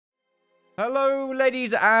Hello,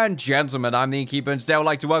 ladies and gentlemen, I'm the Innkeeper, and today I would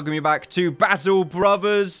like to welcome you back to Battle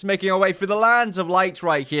Brothers, making our way through the lands of light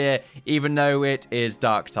right here, even though it is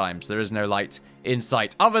dark times. There is no light in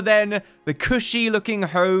sight, other than the cushy-looking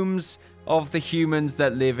homes of the humans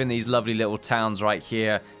that live in these lovely little towns right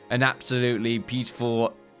here. An absolutely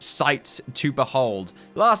beautiful sight to behold.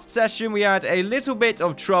 Last session, we had a little bit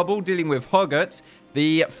of trouble dealing with Hoggart.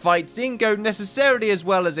 The fight didn't go necessarily as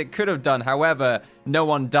well as it could have done. However, no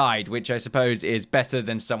one died, which I suppose is better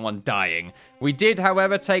than someone dying. We did,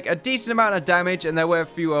 however, take a decent amount of damage, and there were a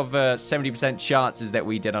few of 70% chances that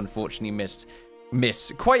we did unfortunately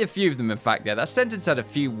miss. Quite a few of them, in fact, there. That sentence had a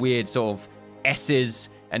few weird sort of S's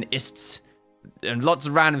and ists and lots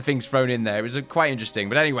of random things thrown in there. It was quite interesting.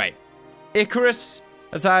 But anyway, Icarus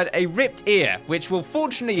has had a ripped ear, which will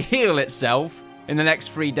fortunately heal itself in the next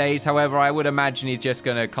 3 days. However, I would imagine he's just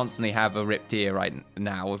going to constantly have a ripped ear right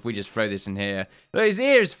now if we just throw this in here. His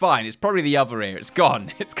ear is fine. It's probably the other ear. It's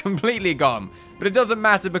gone. It's completely gone. But it doesn't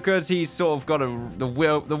matter because he's sort of got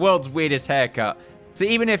the world's weirdest haircut. So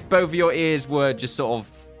even if both of your ears were just sort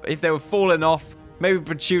of, if they were falling off, maybe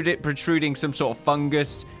protruding some sort of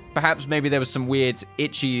fungus, perhaps maybe there was some weird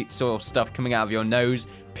itchy sort of stuff coming out of your nose,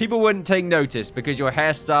 people wouldn't take notice because your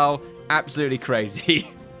hairstyle, absolutely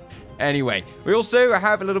crazy. Anyway, we also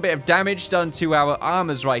have a little bit of damage done to our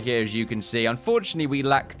armors right here, as you can see. Unfortunately, we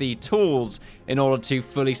lack the tools in order to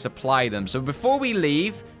fully supply them. So before we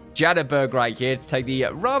leave Jadderberg right here to take the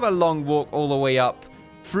rather long walk all the way up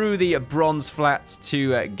through the bronze flats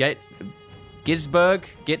to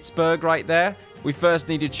Gitzberg right there, we first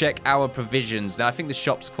need to check our provisions. Now, I think the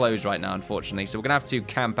shop's closed right now, unfortunately, so we're going to have to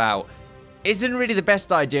camp out. Isn't really the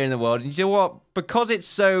best idea in the world. And you know what? Because it's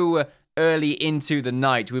so early into the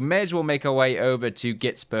night, we may as well make our way over to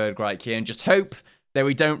Gitzberg right here and just hope that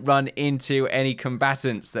we don't run into any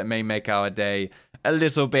combatants that may make our day a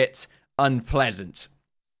little bit unpleasant.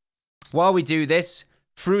 While we do this,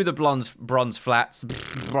 through the bronze flats,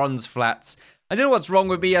 I don't know what's wrong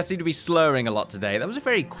with me. I seem to be slurring a lot today. That was a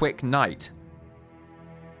very quick night.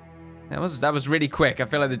 That was really quick. I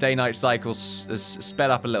feel like the day-night cycle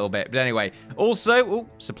sped up a little bit. But anyway, also,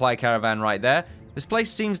 supply caravan right there. This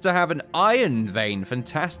place seems to have an iron vein.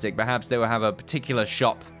 Fantastic. Perhaps they will have a particular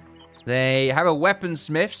shop. They have a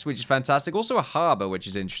weaponsmiths, which is fantastic. Also a harbor, which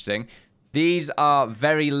is interesting. These are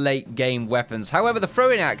very late game weapons. However, the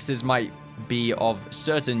throwing axes might be of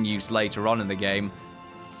certain use later on in the game.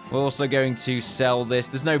 We're also going to sell this.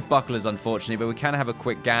 There's no bucklers, unfortunately, but we can have a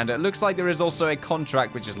quick gander. It looks like there is also a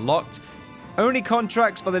contract which is locked. Only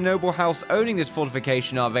contracts by the noble house owning this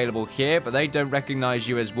fortification are available here, but they don't recognize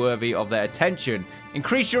you as worthy of their attention.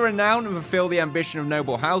 Increase your renown and fulfill the ambition of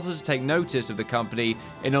noble houses to take notice of the company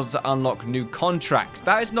in order to unlock new contracts.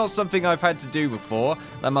 That is not something I've had to do before.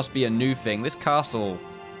 That must be a new thing. This castle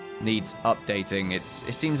needs updating. It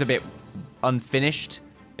seems a bit unfinished.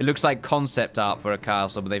 It looks like concept art for a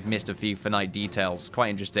castle, but they've missed a few finite details. Quite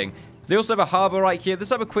interesting. They also have a harbor right here. Let's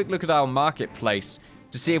have a quick look at our marketplace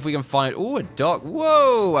to see if we can find... Oh, a dock.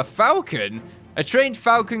 Whoa, a falcon. A trained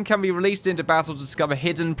falcon can be released into battle to discover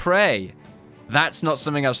hidden prey. That's not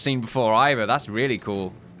something I've seen before either. That's really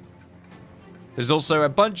cool. There's also a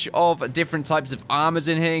bunch of different types of armors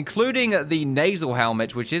in here, including the nasal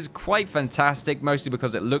helmet, which is quite fantastic, mostly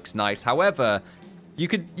because it looks nice. However, you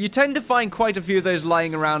tend to find quite a few of those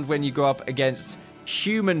lying around when you go up against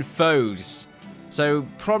human foes. So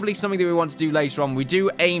probably something that we want to do later on. We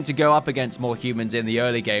do aim to go up against more humans in the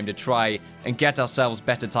early game to try and get ourselves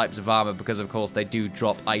better types of armor because, of course, they do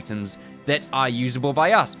drop items that are usable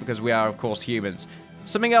by us because we are, of course, humans.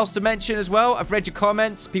 Something else to mention as well. I've read your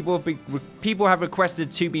comments. People have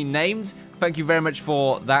requested to be named. Thank you very much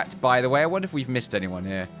for that, by the way. I wonder if we've missed anyone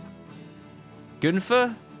here.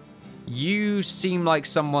 Gunther? You seem like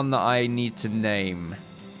someone that I need to name.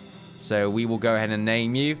 So we will go ahead and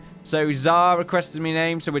name you. So Zar requested me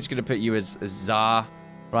name, so we're just going to put you as Zar.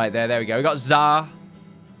 Right there, there we go. We got Zar.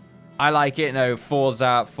 I like it. No, Forz,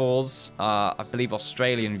 I believe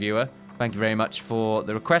Australian viewer. Thank you very much for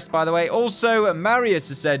the request, by the way. Also, Marius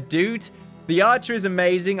has said, dude, the archer is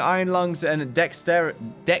amazing. Iron lungs and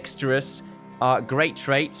dexterous are great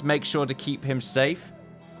traits. Make sure to keep him safe.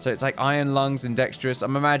 So it's like iron lungs and dexterous.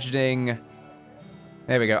 I'm imagining...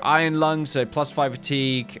 There we go. Iron lungs, so +5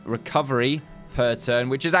 fatigue, recovery per turn,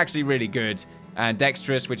 which is actually really good. And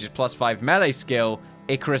dexterous, which is +5 melee skill.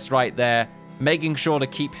 Icarus right there. Making sure to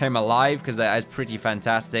keep him alive, because that is pretty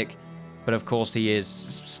fantastic. But of course, he is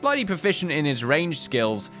slightly proficient in his range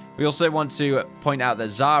skills. We also want to point out that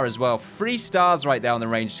Zar as well. 3 stars right there on the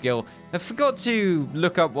range skill. I forgot to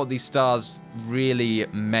look up what these stars really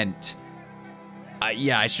meant.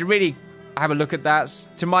 Yeah, I should really have a look at that.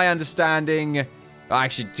 To my understanding,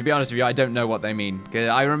 actually, to be honest with you, I don't know what they mean.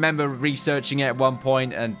 I remember researching it at one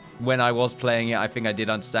point, and when I was playing it, I think I did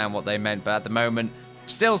understand what they meant. But at the moment,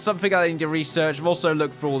 still something I need to research. I've also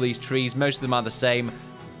looked for all these trees. Most of them are the same.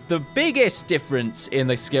 The biggest difference in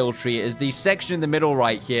the skill tree is the section in the middle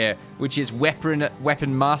right here, which is weapon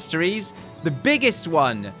masteries. The biggest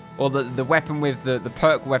one, or the weapon with the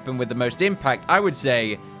perk weapon with the most impact, I would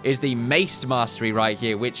say, is the mace mastery right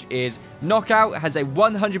here, which is knockout has a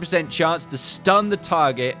 100% chance to stun the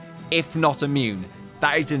target if not immune.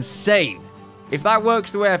 That is insane. If that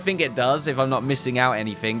works the way I think it does, if I'm not missing out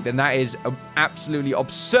anything, then that is an absolutely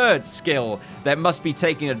absurd skill that must be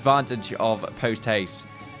taken advantage of post-haste.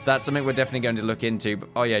 So that's something we're definitely going to look into. But,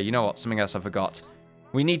 oh yeah, you know what? Something else I forgot.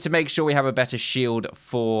 We need to make sure we have a better shield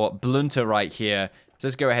for Blunter right here. So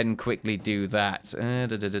let's go ahead and quickly do that.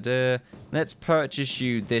 Let's purchase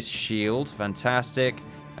you this shield. Fantastic.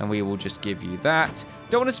 And we will just give you that.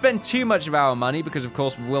 Don't want to spend too much of our money because, of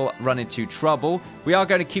course, we will run into trouble. We are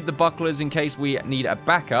going to keep the bucklers in case we need a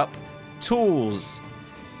backup. Tools.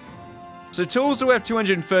 So tools, we have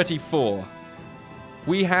 234.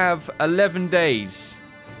 We have 11 days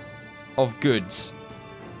of goods.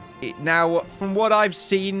 Now, from what I've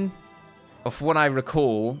seen, or from what I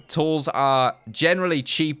recall, tools are generally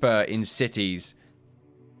cheaper in cities.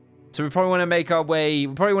 So we probably want to make our way,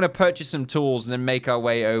 we probably want to purchase some tools and then make our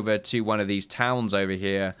way over to one of these towns over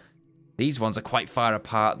here. These ones are quite far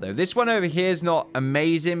apart, though. This one over here is not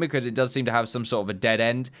amazing because it does seem to have some sort of a dead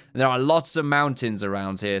end. And there are lots of mountains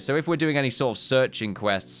around here. So if we're doing any sort of searching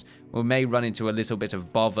quests, we may run into a little bit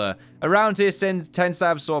of bother. Around here tends to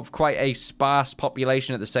have sort of quite a sparse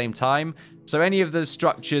population at the same time. So any of the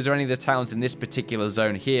structures or any of the towns in this particular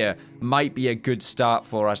zone here might be a good start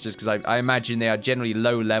for us, just because I imagine they are generally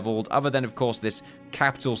low-leveled, other than, of course, this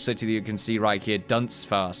capital city that you can see right here,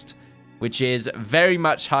 Dunsfast, which is very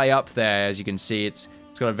much high up there. As you can see, it's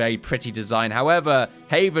got a very pretty design. However,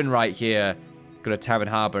 Haven right here, got a tavern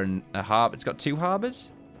harbor and a harbor. It's got two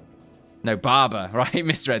harbors? No, Barber, right?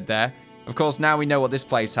 Misread there. Of course, now we know what this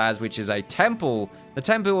place has, which is a temple. The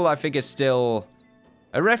temple, I think, is still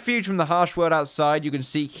a refuge from the harsh world outside. You can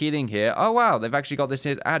seek healing here. Oh, wow. They've actually got this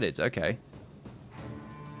added. Okay.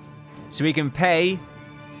 So we can pay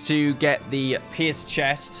to get the pierced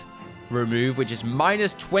chest removed, which is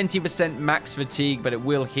minus 20% max fatigue, but it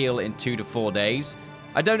will heal in 2 to 4 days.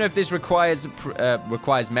 I don't know if this requires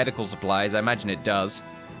medical supplies. I imagine it does.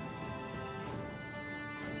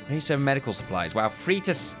 7 medical supplies. Wow,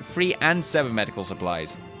 free and 7 medical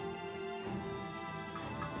supplies.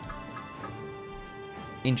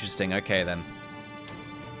 Interesting. Okay, then.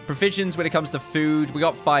 Provisions when it comes to food. We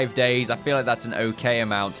got 5 days. I feel like that's an okay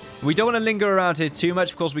amount. We don't want to linger around here too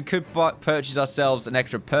much. Of course, we could purchase ourselves an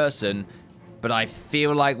extra person, but I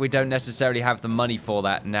feel like we don't necessarily have the money for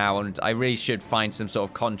that now, and I really should find some sort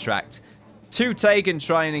of contract to take and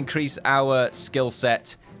try and increase our skill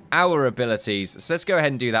set, our abilities. So let's go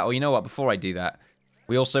ahead and do that. Well, you know what? Before I do that,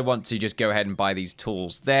 we also want to just go ahead and buy these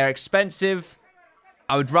tools. They're expensive.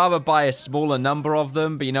 I would rather buy a smaller number of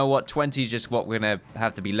them, but you know what? 20 is just what we're going to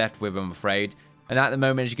have to be left with, I'm afraid. And at the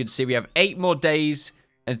moment, as you can see, we have 8 more days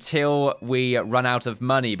until we run out of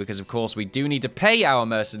money, because, of course, we do need to pay our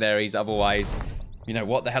mercenaries. Otherwise, you know,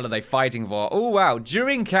 what the hell are they fighting for? Oh, wow.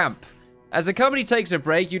 During camp, as the company takes a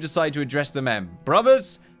break, you decide to address the men.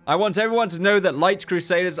 Brothers, I want everyone to know that Light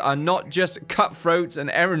Crusaders are not just cutthroats and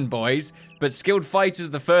errand boys, but skilled fighters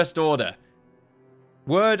of the First Order.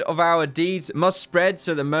 Word of our deeds must spread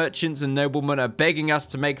so the merchants and noblemen are begging us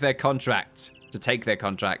to take their contracts.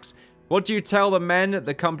 What do you tell the men that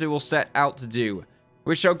the company will set out to do?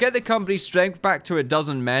 We shall get the company's strength back to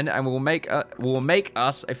 12 men, and will make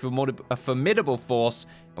us a formidable force,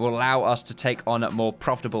 and will allow us to take on more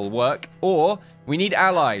profitable work. Or, we need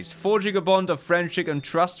allies. Forging a bond of friendship and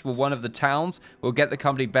trust with one of the towns will get the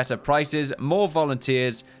company better prices, more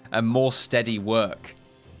volunteers, and more steady work.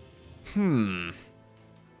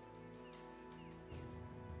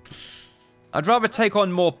 I'd rather take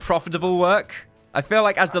on more profitable work. I feel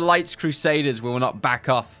like as the Lights Crusaders, we will not back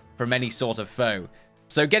off from any sort of foe.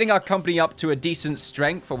 So getting our company up to a decent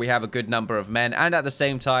strength, where we have a good number of men, and at the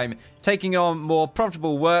same time taking on more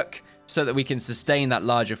profitable work so that we can sustain that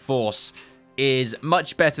larger force, is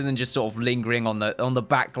much better than just sort of lingering on the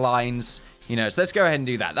back lines. You know, so let's go ahead and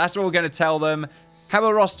do that. That's what we're going to tell them. Have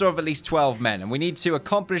a roster of at least 12 men, and we need to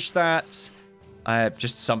accomplish that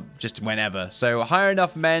just whenever. So hire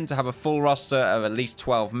enough men to have a full roster of at least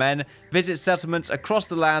 12 men. Visit settlements across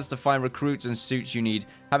the lands to find recruits and suits you need.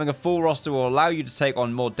 Having a full roster will allow you to take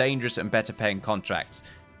on more dangerous and better paying contracts.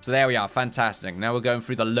 So there we are. Fantastic. Now we're going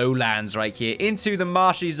through the lowlands right here into the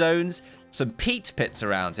marshy zones. some peat pits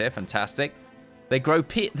around here. Fantastic. They grow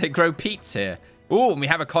peats here. Ooh, and we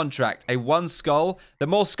have a contract. A 1 skull. The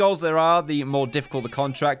more skulls there are, the more difficult the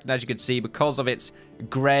contract. And as you can see, because of its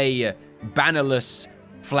grey, bannerless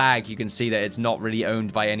flag, you can see that it's not really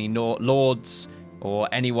owned by any lords or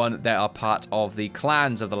anyone that are part of the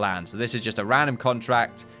clans of the land. So this is just a random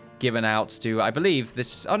contract given out to, I believe,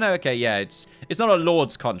 this... Oh, no, okay, yeah, it's not a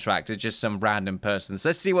lord's contract. It's just some random person. So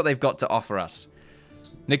let's see what they've got to offer us.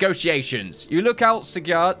 Negotiations. You look out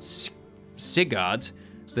Sigurd,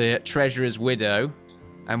 the treasurer's widow,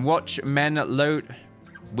 and watch men load...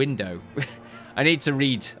 Window. I need to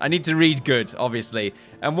read good, obviously.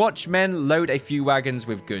 And watch men load a few wagons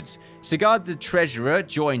with goods. Sigurd the treasurer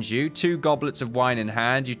joins you, 2 goblets of wine in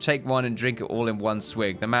hand. You take one and drink it all in one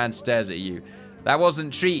swig. The man stares at you. That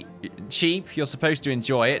wasn't cheap. You're supposed to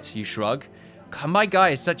enjoy it. You shrug. God, my guy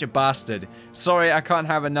is such a bastard. Sorry, I can't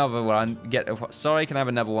have another one. Sorry, I can have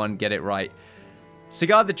another one. Get it right.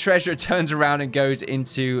 Sigurd the treasurer turns around and goes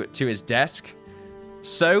to his desk.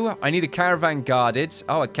 So, I need a caravan guarded.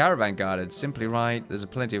 Oh, a caravan guarded. Simply right. There's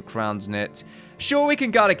plenty of crowns in it. Sure, we can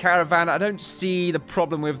guard a caravan. I don't see the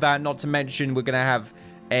problem with that. Not to mention, we're going to have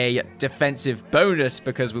a defensive bonus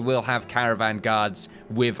because we will have caravan guards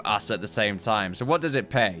with us at the same time. So, what does it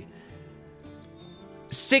pay?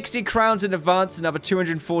 60 crowns in advance, another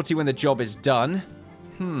 240 when the job is done.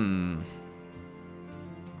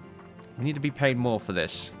 We need to be paid more for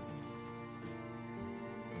this.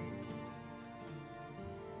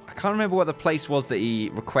 I can't remember what the place was that he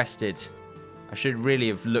requested. I should really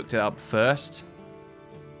have looked it up first.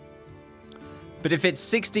 But if it's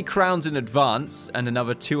 60 crowns in advance and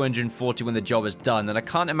another 240 when the job is done, then I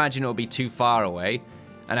can't imagine it'll be too far away.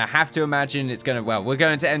 And I have to imagine it's going to, well, we're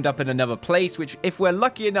going to end up in another place, which if we're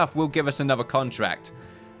lucky enough, will give us another contract.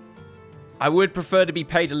 I would prefer to be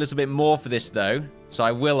paid a little bit more for this, though. So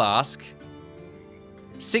I will ask.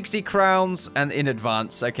 60 crowns and in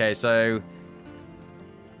advance. Okay, so...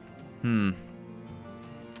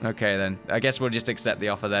 Okay, then. I guess we'll just accept the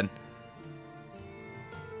offer, then.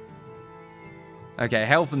 Okay,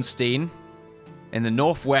 Helfenstein in the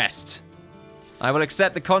northwest. I will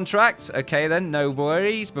accept the contract. Okay, then. No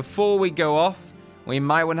worries. Before we go off, we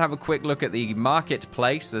might want to have a quick look at the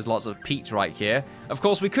marketplace. There's lots of peat right here. Of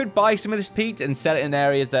course, we could buy some of this peat and sell it in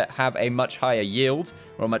areas that have a much higher yield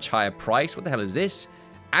or a much higher price. What the hell is this?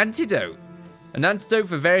 Antidote. An antidote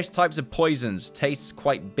for various types of poisons. Tastes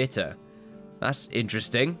quite bitter. That's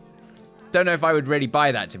interesting. Don't know if I would really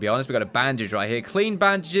buy that, to be honest. We've got a bandage right here. Clean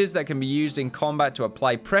bandages that can be used in combat to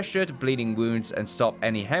apply pressure to bleeding wounds and stop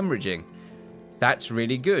any hemorrhaging. That's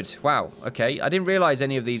really good. Wow. Okay. I didn't realize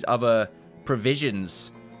any of these other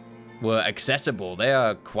provisions were accessible. They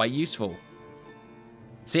are quite useful.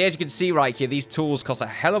 See, as you can see right here, these tools cost a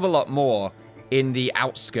hell of a lot more in the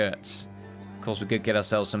outskirts. Of course, we could get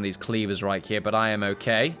ourselves some of these cleavers right here, but I am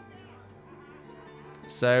okay.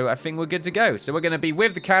 So I think we're good to go. So we're going to be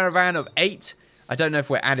with the caravan of 8. I don't know if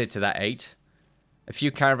we're added to that 8. A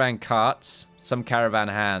few caravan carts. Some caravan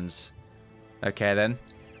hands. Okay, then.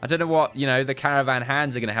 I don't know what, you know, the caravan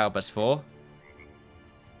hands are going to help us for.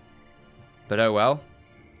 But oh well.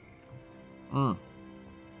 And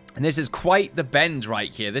this is quite the bend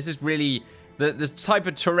right here. This is really the type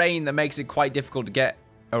of terrain that makes it quite difficult to get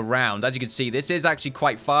around. As you can see, this is actually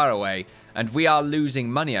quite far away. And we are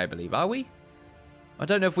losing money, I believe. Are we? I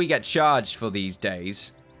don't know if we get charged for these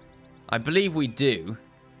days. I believe we do.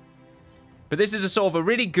 But this is a sort of a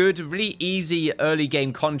really good, really easy early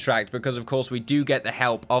game contract because, of course, we do get the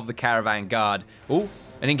help of the caravan guard. Oh,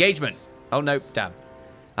 an engagement. Oh, no, damn.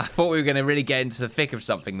 I thought we were going to really get into the thick of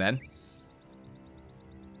something then.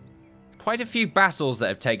 Quite a few battles that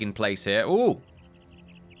have taken place here. Oh, what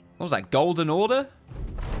was that, Golden Order?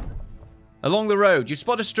 Along the road. You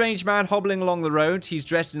spot a strange man hobbling along the road. He's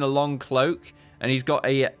dressed in a long cloak, and he's got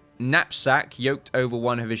a knapsack yoked over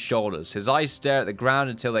one of his shoulders. His eyes stare at the ground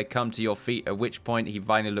until they come to your feet, at which point he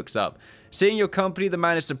finally looks up. Seeing your company, the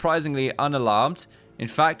man is surprisingly unalarmed. In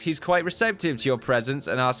fact, he's quite receptive to your presence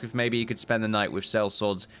and asks if maybe he could spend the night with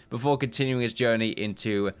sellswords before continuing his journey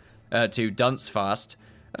into to Dunsfast.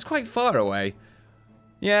 That's quite far away.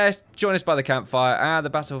 Yeah, join us by the campfire. Ah, the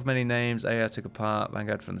Battle of Many Names. I took apart.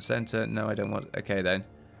 Vanguard from the center. No, I don't want... Okay, then.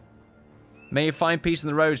 May you find peace on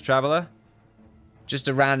the roads, traveler. Just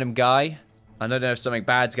a random guy. I don't know if something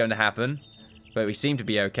bad's going to happen, but we seem to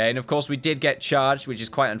be okay. And, of course, we did get charged, which is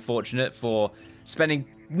quite unfortunate for spending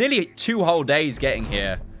nearly 2 whole days getting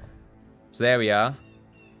here. So there we are.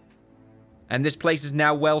 And this place is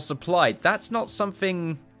now well supplied. That's not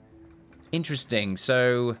something interesting.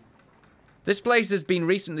 So... this place has been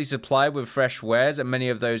recently supplied with fresh wares, and many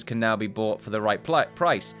of those can now be bought for the right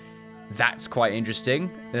price. That's quite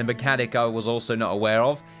interesting. The mechanic I was also not aware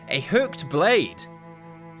of. A hooked blade.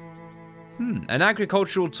 An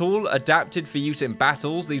agricultural tool adapted for use in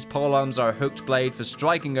battles. These polearms are a hooked blade for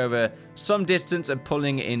striking over some distance and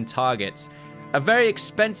pulling in targets. A very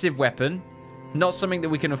expensive weapon. Not something that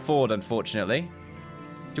we can afford, unfortunately.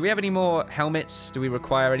 Do we have any more helmets? Do we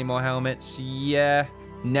require any more helmets? Yeah.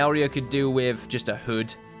 Nelria could do with just a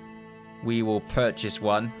hood. We will purchase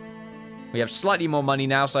one. We have slightly more money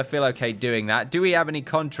now, so I feel okay doing that. Do we have any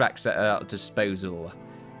contracts at our disposal?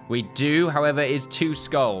 We do, however, it is 2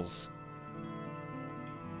 skulls.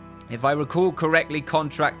 If I recall correctly,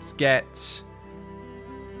 contracts get...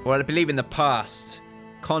 Well, I believe in the past,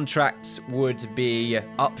 contracts would be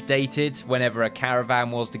updated whenever a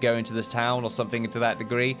caravan was to go into this town or something to that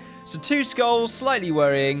degree. So 2 skulls, slightly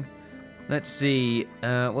worrying. Let's see.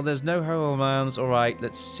 Well, there's no home arms. All right,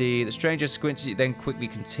 let's see. The stranger squints, then quickly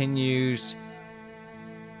continues.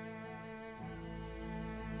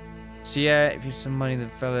 So yeah, if you some money, the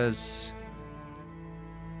fellas...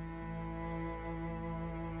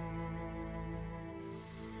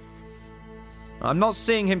 I'm not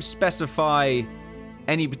seeing him specify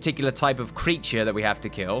any particular type of creature that we have to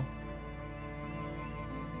kill.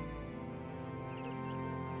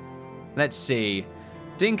 Let's see.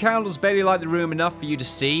 Dim candles barely light the room enough for you to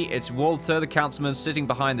see. It's Walter, the councilman, sitting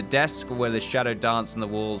behind the desk where the shadow dance on the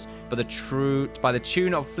walls by the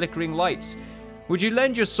tune of flickering lights. Would you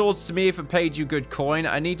lend your swords to me if I paid you good coin?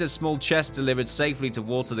 I need a small chest delivered safely to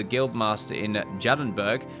Walter the Guildmaster in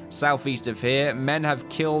Jadenburg, southeast of here. Men have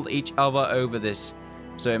killed each other over this,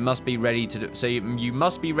 so it must be ready to. So you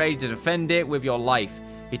must be ready to defend it with your life.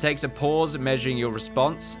 He takes a pause, measuring your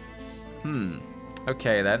response.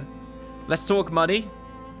 Okay then. Let's talk money.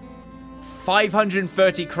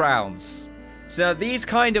 530 crowns. So these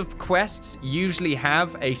kind of quests usually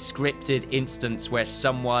have a scripted instance where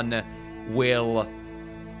someone will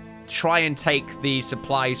try and take the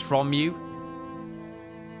supplies from you.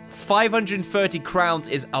 530 crowns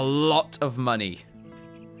is a lot of money.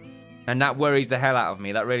 And that worries the hell out of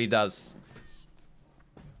me. That really does.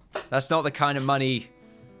 That's not the kind of money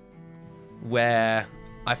where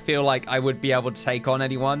I feel like I would be able to take on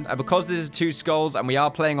anyone. And because this is 2 skulls and we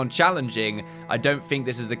are playing on challenging, I don't think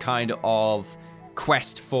this is the kind of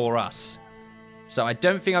quest for us. So I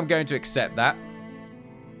don't think I'm going to accept that.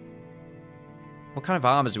 What kind of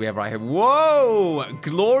armors do we have right here? Whoa!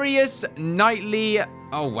 Glorious Knightly...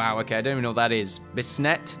 Oh, wow. Okay, I don't even know what that is.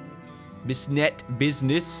 Bisnet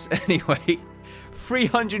business. Anyway,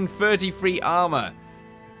 333 armor.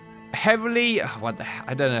 Heavily... What the hell?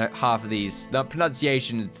 I don't know half of these. The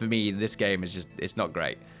pronunciation for me in this game is just... It's not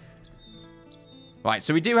great. Right,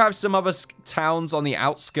 so we do have some other towns on the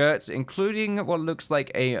outskirts, including what looks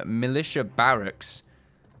like a militia barracks.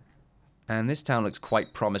 And this town looks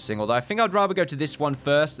quite promising, although I think I'd rather go to this one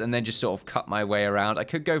first and then just sort of cut my way around. I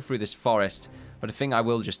could go through this forest, but I think I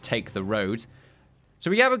will just take the road. So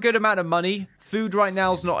we have a good amount of money. Food right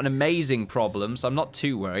now is not an amazing problem, so I'm not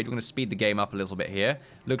too worried. We're going to speed the game up a little bit here.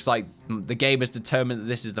 Looks like the game has determined that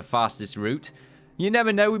this is the fastest route. You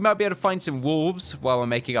never know, we might be able to find some wolves while we're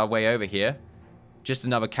making our way over here. Just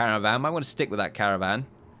another caravan. I want to stick with that caravan,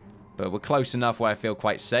 but we're close enough where I feel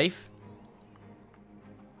quite safe.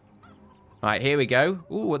 Alright, here we go.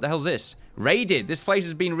 Ooh, what the hell's this? Raided. This place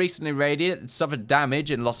has been recently raided. It suffered damage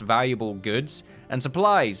and lost valuable goods and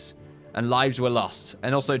supplies. And lives were lost.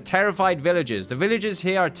 And also terrified villagers. The villagers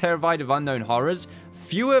here are terrified of unknown horrors.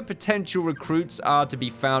 Fewer potential recruits are to be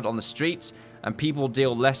found on the streets. And people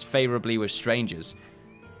deal less favorably with strangers.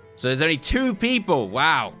 So there's only 2 people.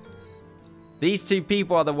 Wow. These 2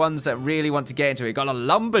 people are the ones that really want to get into it. We've got a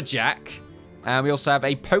lumberjack. And we also have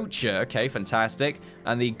a poacher. Okay, fantastic.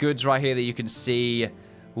 And the goods right here that you can see.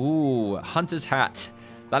 Ooh, hunter's hat.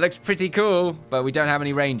 That looks pretty cool, but we don't have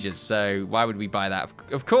any rangers, so why would we buy that?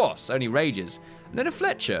 Of course, only rangers. And then a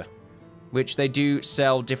Fletcher, which they do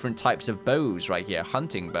sell different types of bows right here.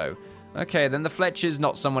 Hunting bow. Okay, then the Fletcher's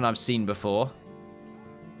not someone I've seen before.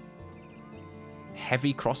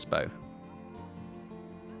 Heavy crossbow.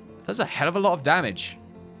 That's a hell of a lot of damage.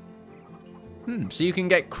 So you can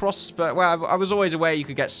get crossbow... Well, I was always aware you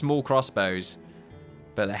could get small crossbows.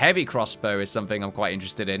 But the heavy crossbow is something I'm quite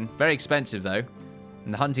interested in. Very expensive, though.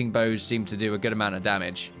 And the hunting bows seem to do a good amount of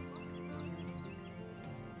damage.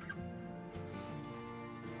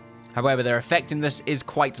 However, their effectiveness is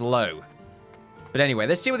quite low. But anyway,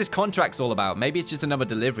 let's see what this contract's all about. Maybe it's just another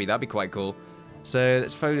delivery. That'd be quite cool. So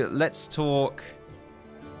let's talk...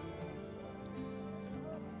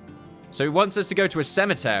 So he wants us to go to a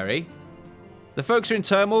cemetery. The folks are in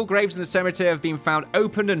turmoil. Graves in the cemetery have been found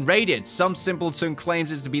opened and raided. Some simpleton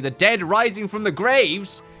claims it's to be the dead rising from the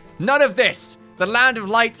graves. None of this. The land of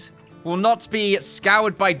light will not be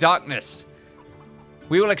scoured by darkness.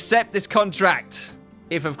 We will accept this contract.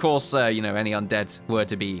 If, of course, you know, any undead were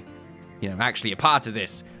to be, you know, actually a part of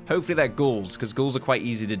this. Hopefully they're ghouls, because ghouls are quite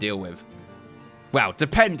easy to deal with. Well,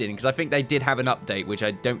 depending, because I think they did have an update, which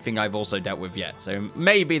I don't think I've also dealt with yet. So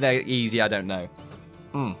maybe they're easy, I don't know.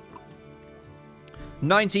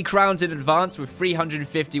 90 crowns in advance with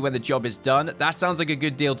 350 when the job is done. That sounds like a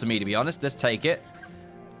good deal to me, to be honest. Let's take it.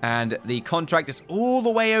 And the contract is all the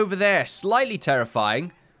way over there. Slightly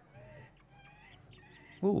terrifying.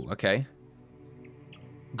 Ooh, okay.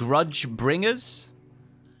 Grudge bringers?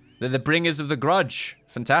 They're the bringers of the grudge.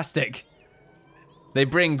 Fantastic. They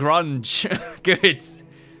bring grunge. Good.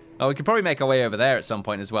 Oh, we could probably make our way over there at some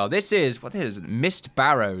point as well. This is, what is it? Mist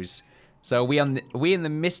Barrows. So are we in the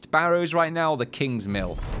Mist Barrows right now, or the King's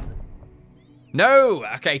Mill? No!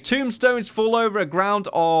 Okay, tombstones fall over a ground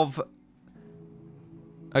of...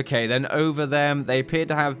 Okay, then over them, they appear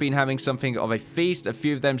to have been having something of a feast. A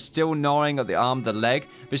few of them still gnawing at the arm, the leg.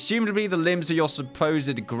 Presumably the limbs of your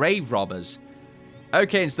supposed grave robbers.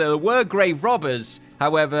 Okay, and so there were grave robbers.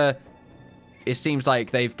 However, it seems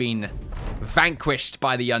like they've been vanquished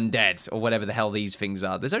by the undead, or whatever the hell these things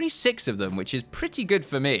are. There's only 6 of them, which is pretty good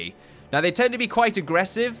for me. Now, they tend to be quite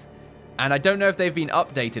aggressive, and I don't know if they've been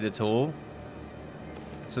updated at all.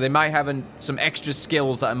 So they might have some extra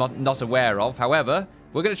skills that I'm not aware of. However,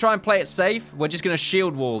 we're going to try and play it safe. We're just going to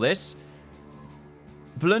shield wall this.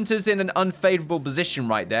 Blunter's in an unfavorable position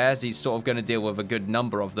right there, as he's sort of going to deal with a good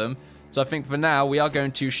number of them. So I think for now, we are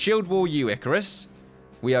going to shield wall you, Icarus.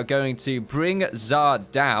 We are going to bring Zar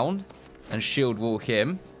down and shield wall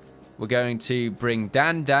him. We're going to bring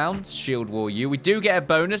Dan down, shield wall you. We do get a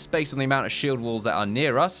bonus based on the amount of shield walls that are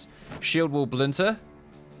near us. Shield wall Blunter.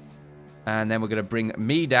 And then we're going to bring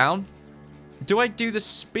me down. Do I do the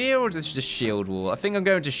spear or just the shield wall? I think I'm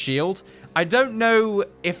going to shield. I don't know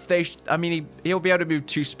if they... I mean, he'll be able to move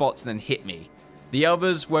 2 spots and then hit me. The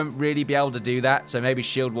others won't really be able to do that. So maybe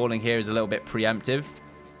shield walling here is a little bit preemptive.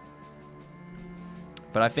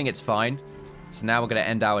 But I think it's fine. So now we're going to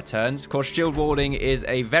end our turns. Of course, shield walling is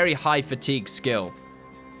a very high fatigue skill.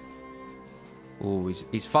 Ooh,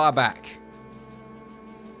 he's far back.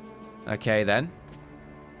 Okay, then.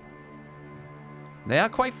 They are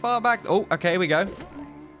quite far back. Oh, okay, here we go.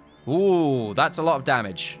 Ooh, that's a lot of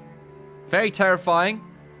damage. Very terrifying.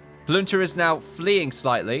 Blunter is now fleeing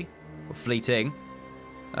slightly. Or fleeting.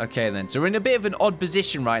 Okay, then. So we're in a bit of an odd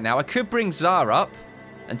position right now. I could bring Zara up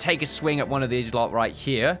and take a swing at one of these lot right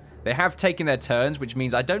here. They have taken their turns, which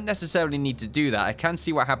means I don't necessarily need to do that. I can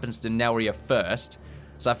see what happens to Nelria first.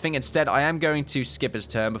 So I think instead I am going to skip his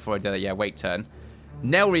turn before I do that. Yeah, wait turn.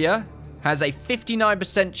 Nelria has a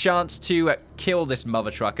 59% chance to kill this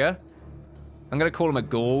mother trucker. I'm going to call him a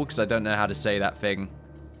ghoul because I don't know how to say that thing.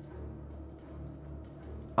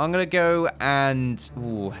 I'm going to go and...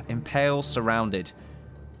 Ooh, impale surrounded.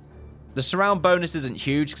 The surround bonus isn't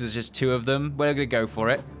huge because there's just 2 of them. We're going to go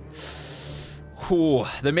for it. Ooh,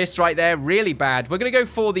 the miss right there, really bad. We're going to go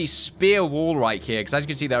for the spear wall right here because as you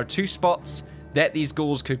can see, there are 2 spots that these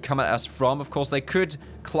ghouls could come at us from. Of course, they could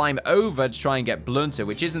climb over to try and get Blunter,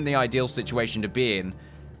 which isn't the ideal situation to be in.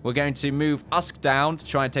 We're going to move Usk down to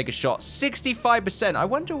try and take a shot. 65%. I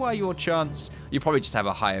wonder why your chance... You probably just have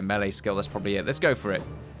a higher melee skill. That's probably it. Let's go for it.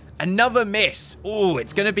 Another miss. Oh,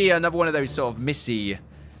 it's going to be another one of those sort of missy...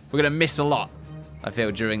 We're going to miss a lot, I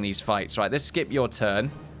feel, during these fights. Right, let's skip your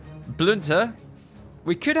turn. Blunter,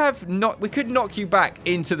 we could knock you back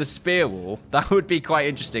into the spear wall. That would be quite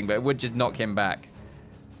interesting, but it would just knock him back.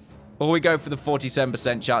 Or we go for the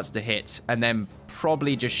 47% chance to hit, and then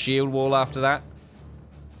probably just shield wall after that.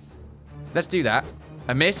 Let's do that.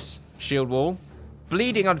 A miss, shield wall.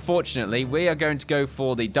 Bleeding, unfortunately. We are going to go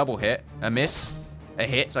for the double hit. A miss, a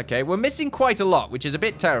hit. Okay, we're missing quite a lot, which is a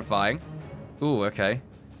bit terrifying. Ooh, okay.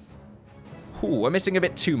 Ooh, we're missing a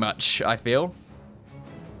bit too much, I feel.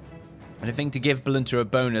 And I think to give Blunter a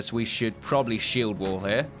bonus, we should probably shield wall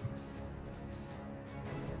here.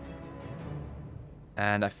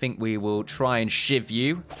 And I think we will try and shiv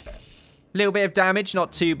you. Little bit of damage,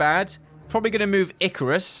 not too bad. Probably going to move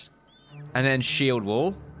Icarus. And then shield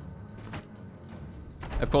wall.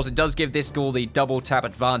 Of course, it does give this ghoul the double tap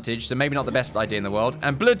advantage, so maybe not the best idea in the world.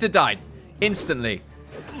 And Blunter died. Instantly.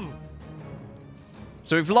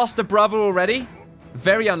 So we've lost a brother already.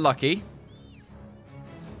 Very unlucky.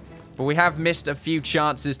 But we have missed a few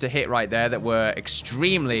chances to hit right there that were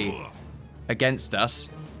extremely against us.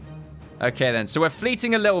 Okay, then. So we're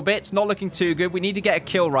fleeting a little bit. It's not looking too good. We need to get a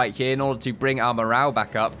kill right here in order to bring our morale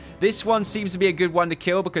back up. This one seems to be a good one to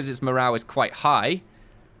kill because its morale is quite high.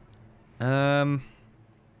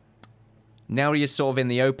 Neri is sort of in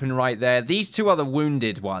the open right there. These two are the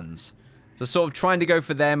wounded ones. So sort of trying to go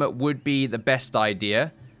for them would be the best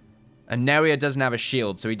idea. And Neria doesn't have a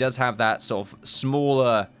shield, so he does have that sort of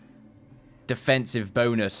smaller defensive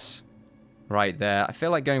bonus right there. I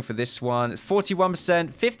feel like going for this one. It's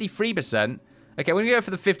 41%, 53%. Okay, we're going to go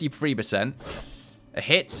for the 53%. A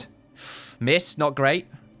hit. Miss, not great.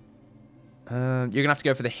 You're going to have to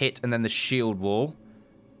go for the hit and then the shield wall.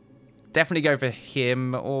 Definitely go for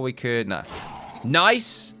him, or we could... No.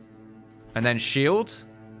 Nice! And then shield.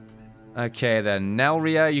 Okay, then.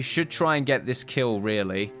 Nelria, you should try and get this kill,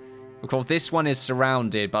 really. Because this one is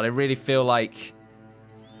surrounded, but I really feel like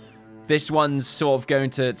this one's sort of going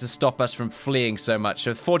to stop us from fleeing so much.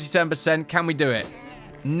 So 47%, can we do it?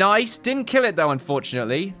 Nice. Didn't kill it, though,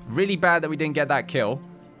 unfortunately. Really bad that we didn't get that kill.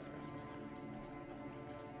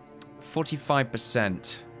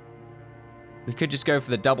 45%. We could just go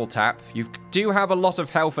for the double tap. You do have a lot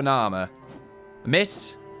of health and armor.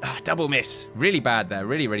 Miss. Ah, double miss. Really bad there.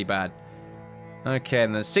 Really, really bad. Okay,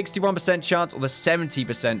 and the 61% chance or the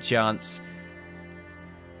 70% chance.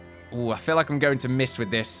 Ooh, I feel like I'm going to miss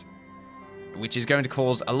with this, which is going to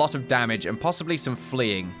cause a lot of damage and possibly some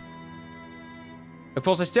fleeing. Of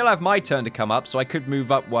course, I still have my turn to come up, so I could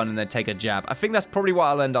move up one and then take a jab. I think that's probably what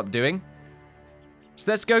I'll end up doing.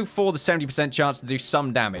 So let's go for the 70% chance to do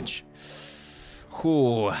some damage.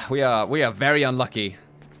 Ooh, we are very unlucky.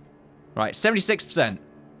 Right, 76%.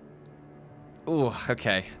 Ooh,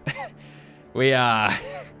 okay. We are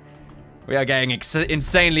getting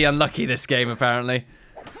insanely unlucky this game, apparently.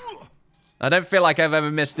 I don't feel like I've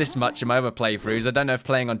ever missed this much in my other playthroughs. I don't know if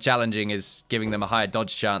playing on challenging is giving them a higher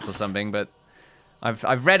dodge chance or something, but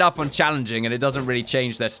I've read up on challenging and it doesn't really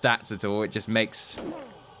change their stats at all. It just makes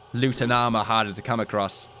loot and armor harder to come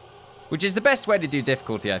across, which is the best way to do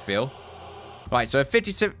difficulty, I feel. Right, so a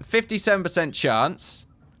 57% chance.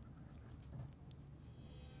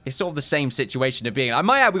 It's sort of the same situation of being... I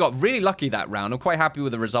might add, we got really lucky that round. I'm quite happy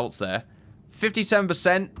with the results there.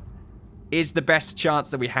 57% is the best chance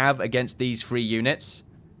that we have against these 3 units.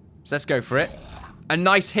 So let's go for it. A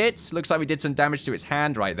nice hit. Looks like we did some damage to its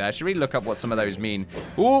hand right there. Should we look up what some of those mean?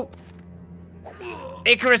 Ooh!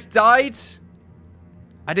 Icarus died.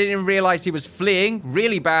 I didn't even realize he was fleeing.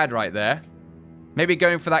 Really bad right there. Maybe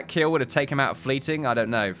going for that kill would have taken him out of fleeting. I don't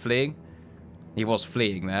know. Fleeing? He was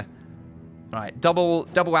fleeing there. Right,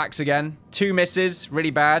 double axe again. 2 misses,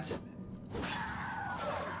 really bad.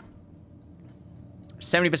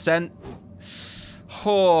 70%.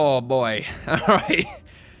 Oh boy. Alright.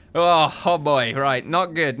 Oh boy. Right,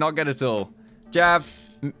 not good. Not good at all. Jab.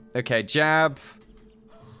 Okay, jab.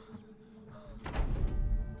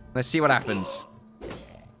 Let's see what happens.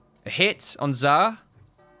 A hit on Zar.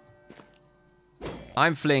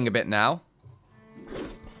 I'm fleeing a bit now.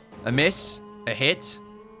 A miss. A hit.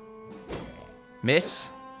 Miss.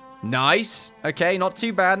 Nice. Okay, not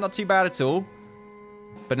too bad. Not too bad at all.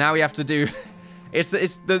 But now we have to do... it's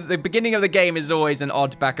the beginning of the game is always an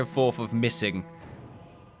odd back and forth of missing.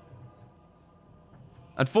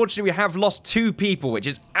 Unfortunately, we have lost 2 people, which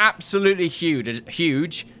is absolutely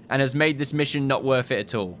huge and has made this mission not worth it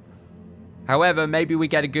at all. However, maybe we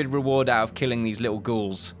get a good reward out of killing these little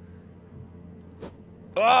ghouls.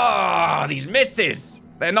 Oh, these misses!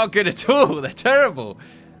 They're not good at all. They're terrible.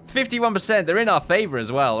 51%, they're in our favor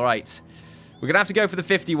as well. Right. We're going to have to go for the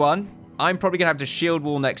 51. I'm probably going to have to shield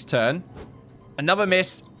wall next turn. Another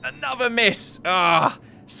miss. Another miss. Ah,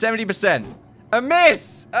 70%. A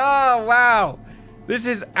miss! Oh, wow. This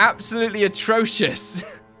is absolutely atrocious.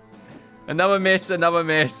 Another miss, another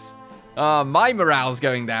miss. My morale's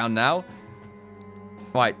going down now.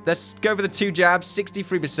 Right, let's go for the 2 jabs.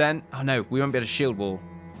 63%. Oh, no, we won't be able to shield wall.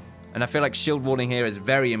 And I feel like shield walling here is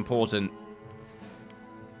very important.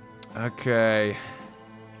 Okay.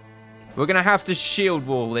 We're going to have to shield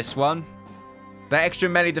wall this one. That extra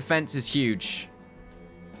melee defense is huge.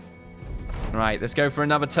 Right, let's go for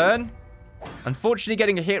another turn. Unfortunately,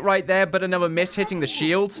 getting a hit right there, but another miss hitting the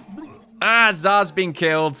shield. Ah, Zar's been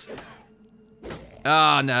killed.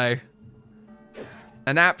 Oh, no.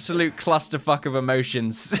 An absolute clusterfuck of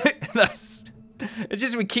emotions. It's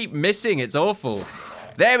just we keep missing. It's awful.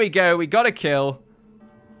 There we go. We got a kill.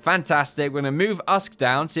 Fantastic. We're going to move Usk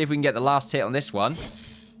down, see if we can get the last hit on this one.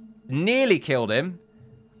 Nearly killed him.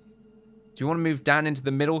 Do you want to move down into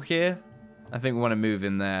the middle here? I think we want to move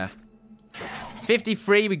in there.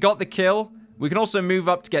 53, we got the kill. We can also move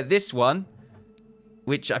up to get this one,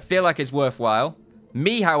 which I feel like is worthwhile.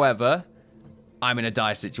 Me, however, I'm in a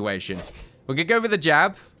dire situation. We're going to go for the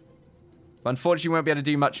jab. But unfortunately, we won't be able to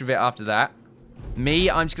do much of it after that. Me,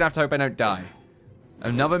 I'm just going to have to hope I don't die.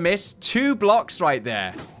 Another miss. 2 blocks right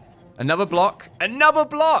there. Another block. Another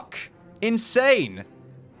block. Insane.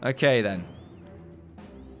 Okay, then.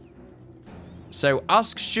 So,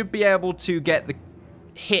 Usk should be able to get the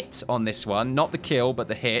hit on this one. Not the kill, but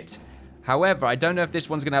the hit. However, I don't know if this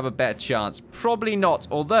one's going to have a better chance. Probably not,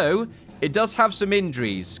 although it does have some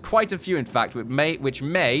injuries. Quite a few, in fact, which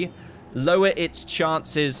may lower its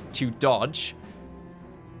chances to dodge.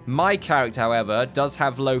 My character, however, does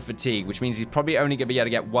have low fatigue, which means he's probably only going to be able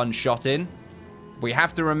to get one shot in. We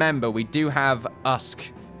have to remember, we do have Usk.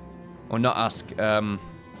 Or not Usk.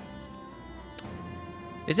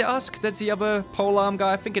 Is it Usk that's the other polearm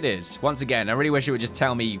guy? I think it is. Once again, I really wish it would just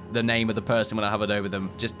tell me the name of the person when I hovered over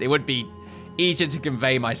them. It would be easier to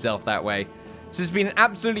convey myself that way. So it's been an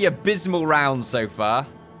absolutely abysmal round so far.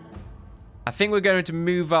 I think we're going to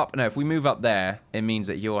move up. No, if we move up there, it means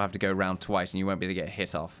that you'll have to go around twice and you won't be able to get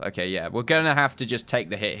hit off. Okay, yeah. We're going to have to just take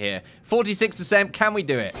the hit here. 46%. Can we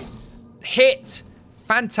do it? Hit!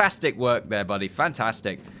 Fantastic work there, buddy.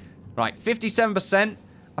 Fantastic. Right, 57%.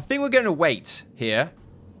 I think we're going to wait here.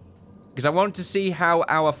 Because I want to see how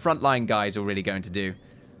our frontline guys are really going to do.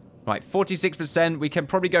 Right, 46%. We can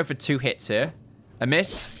probably go for 2 hits here. A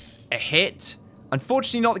miss. A hit.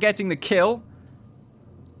 Unfortunately, not getting the kill.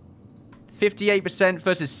 58%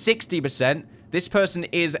 versus 60%. This person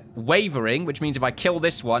is wavering, which means if I kill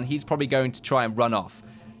this one, he's probably going to try and run off.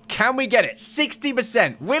 Can we get it?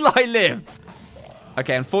 60%. Will I live?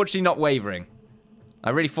 Okay, unfortunately not wavering. I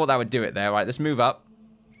really thought that would do it there. All right, let's move up.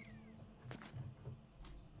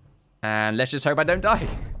 And let's just hope I don't die.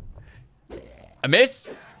 A miss.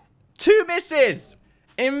 2 misses.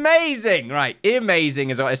 Amazing. Right, amazing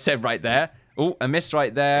is what I said right there. Oh, a miss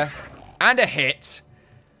right there. And a hit.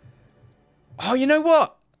 Oh, you know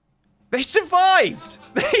what? They survived.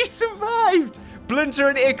 They survived. Blunter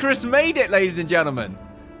and Icarus made it, ladies and gentlemen.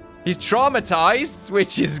 He's traumatized,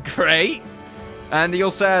 which is great. And he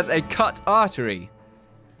also has a cut artery.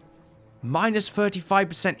 Minus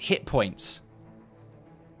 35% hit points.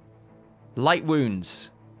 Light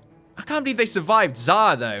wounds. I can't believe they survived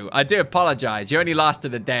Tsar, though. I do apologize. You only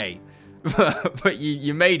lasted a day. But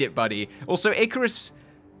you made it, buddy. Also, Icarus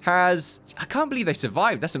has... I can't believe they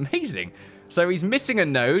survived. That's amazing. So he's missing a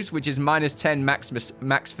nose, which is minus 10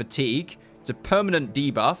 max fatigue. It's a permanent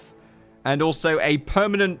debuff. And also a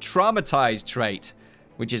permanent traumatized trait,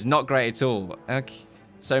 which is not great at all. Okay.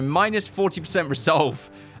 So minus 40% resolve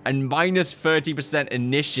and minus 30%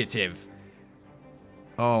 initiative.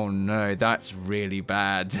 Oh no, that's really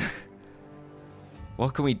bad.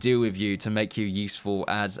 What can we do with you to make you useful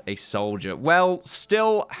as a soldier? Well,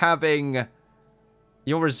 still having...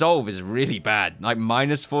 Your resolve is really bad. Like,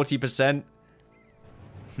 minus 40%.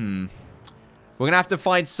 We're going to have to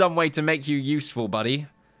find some way to make you useful, buddy.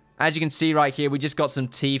 As you can see right here, we just got some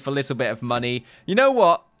tea for a little bit of money. You know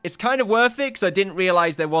what? It's kind of worth it because I didn't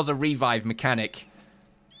realize there was a revive mechanic.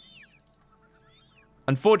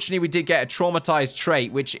 Unfortunately, we did get a traumatized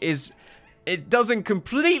trait, which is... It doesn't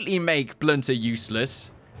completely make Blunter useless,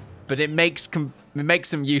 but it makes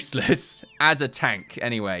him useless as a tank,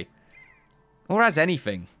 anyway. Or as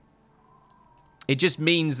anything. It just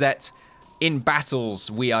means that in battles,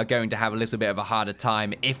 we are going to have a little bit of a harder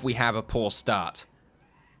time if we have a poor start.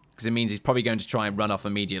 Because it means he's probably going to try and run off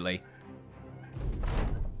immediately.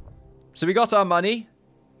 So we got our money.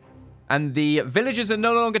 And the villagers are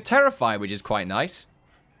no longer terrified, which is quite nice.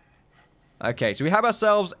 Okay, so we have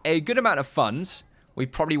ourselves a good amount of funds. We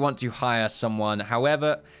probably want to hire someone.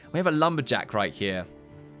 However, we have a lumberjack right here.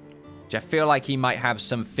 Which I feel like he might have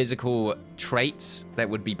some physical traits that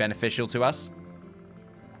would be beneficial to us.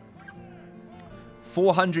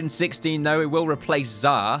 416, though. It will replace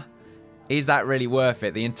Tsar. Is that really worth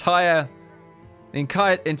it? The entire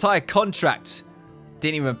contract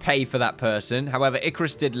didn't even pay for that person. However,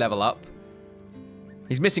 Icarus did level up.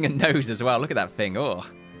 He's missing a nose as well. Look at that thing. Oh,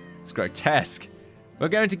 it's grotesque. We're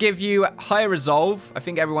going to give you higher resolve. I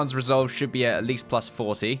think everyone's resolve should be at least plus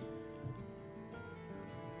 40.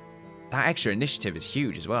 That extra initiative is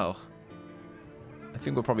huge as well. I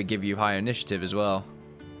think we'll probably give you higher initiative as well.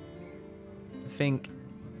 I think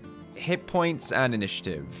hit points and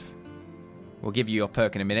initiative. We'll give you your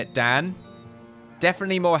perk in a minute. Dan,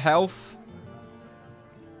 definitely more health.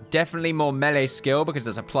 Definitely more melee skill because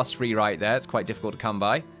there's a +3 right there. It's quite difficult to come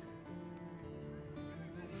by.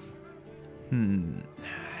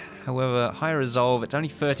 However, higher resolve, it's only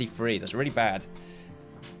 33. That's really bad.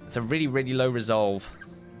 It's a really, really low resolve.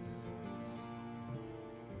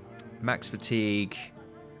 Max fatigue.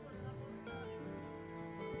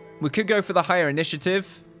 We could go for the higher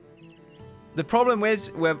initiative. The problem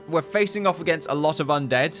is we're facing off against a lot of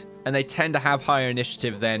undead, and they tend to have higher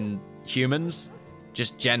initiative than humans,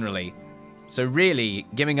 just generally. So really,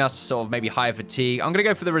 giving us sort of maybe higher fatigue. I'm going to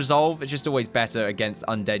go for the resolve. It's just always better against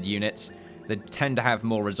undead units. They tend to have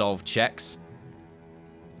more resolve checks.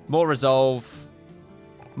 More resolve.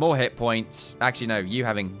 More hit points. Actually, no, you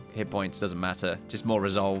having hit points doesn't matter. Just more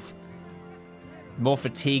resolve. More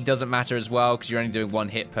fatigue doesn't matter as well, because you're only doing 1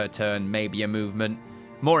 hit per turn, maybe a movement.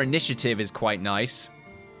 More initiative is quite nice.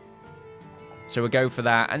 So we'll go for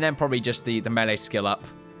that. And then probably just the melee skill up.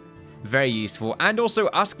 Very useful. And also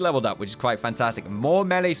Usk leveled up, which is quite fantastic. More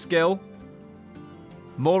melee skill.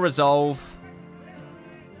 More resolve.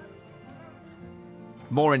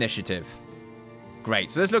 More initiative. Great.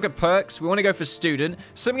 So let's look at perks. We want to go for student.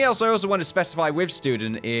 Something else I also want to specify with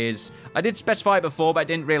student is... I did specify it before, but I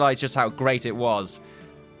didn't realize just how great it was.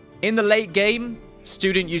 In the late game,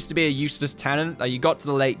 student used to be a useless talent. Like, you got to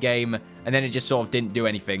the late game, and then it just sort of didn't do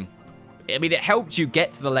anything. I mean, it helped you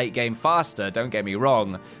get to the late game faster, don't get me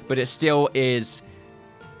wrong, but it still is,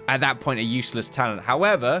 at that point, a useless talent.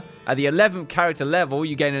 However, at the 11th character level,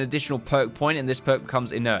 you gain an additional perk point, and this perk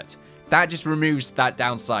becomes inert. That just removes that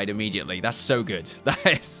downside immediately. That's so good.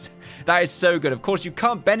 That is so good. Of course, you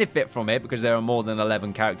can't benefit from it because there are more than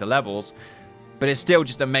 11 character levels, but it's still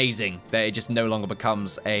just amazing that it just no longer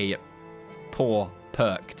becomes a poor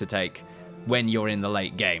perk to take when you're in the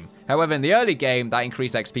late game. However, in the early game, that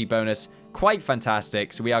increased XP bonus, quite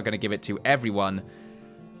fantastic, so we are going to give it to everyone.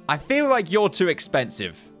 I feel like you're too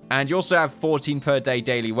expensive, and you also have 14 per day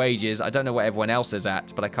daily wages. I don't know what everyone else is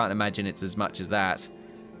at, but I can't imagine it's as much as that.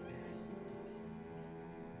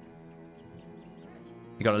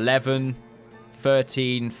 You got 11,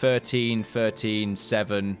 13, 13, 13,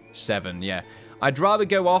 7, 7, yeah. I'd rather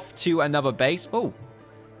go off to another base. Oh,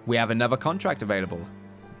 we have another contract available.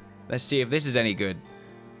 Let's see if this is any good.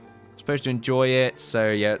 Supposed to enjoy it, so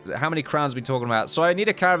yeah. How many crowns are we talking about? So I need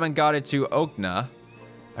a caravan guarded to Ogna.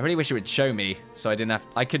 I really wish it would show me, so I didn't have...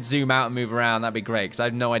 I could zoom out and move around, that'd be great, because I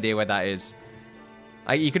have no idea where that is.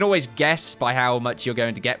 You can always guess by how much you're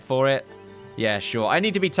going to get for it. Yeah, sure. I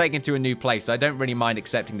need to be taken to a new place, so I don't really mind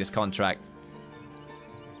accepting this contract.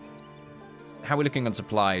 How are we looking on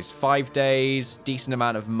supplies? 5 days, decent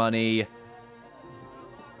amount of money.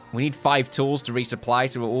 We need 5 tools to resupply,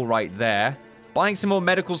 so we're all right there. Buying some more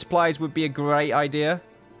medical supplies would be a great idea.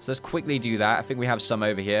 So let's quickly do that. I think we have some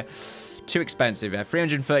over here. Too expensive. Yeah,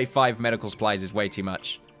 335 medical supplies is way too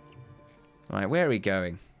much. All right, where are we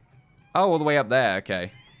going? Oh, all the way up there.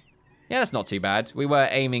 Okay. Yeah, that's not too bad. We were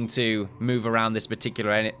aiming to move around this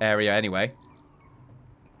particular area anyway.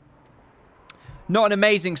 Not an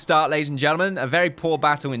amazing start, ladies and gentlemen. A very poor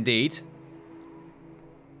battle indeed.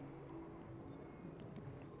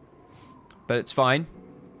 But it's fine.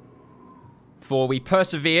 For we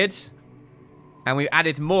persevered. And we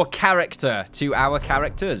added more character to our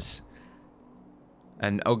characters.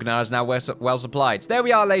 And Ognar is now well supplied. So there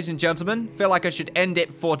we are, ladies and gentlemen. Feel like I should end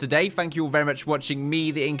it for today. Thank you all very much for watching me,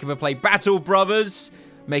 the Innkeeper, play Battle Brothers.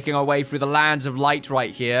 Making our way through the lands of light right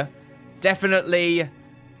here. Definitely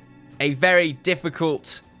a very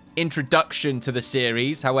difficult introduction to the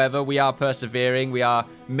series. However, we are persevering. We are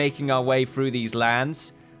making our way through these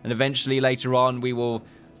lands. And eventually, later on, we will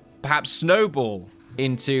perhaps snowball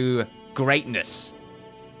into greatness.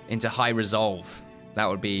 Into high resolve. That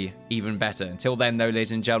would be even better. Until then, though,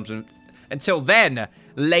 ladies and gentlemen,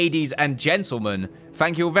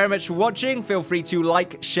 thank you all very much for watching. Feel free to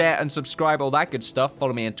like, share, and subscribe, all that good stuff.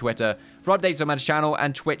 Follow me on Twitter for updates on my channel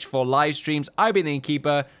and Twitch for live streams. I've been the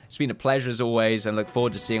Innkeeper. It's been a pleasure as always, and look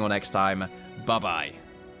forward to seeing you all next time. Bye-bye.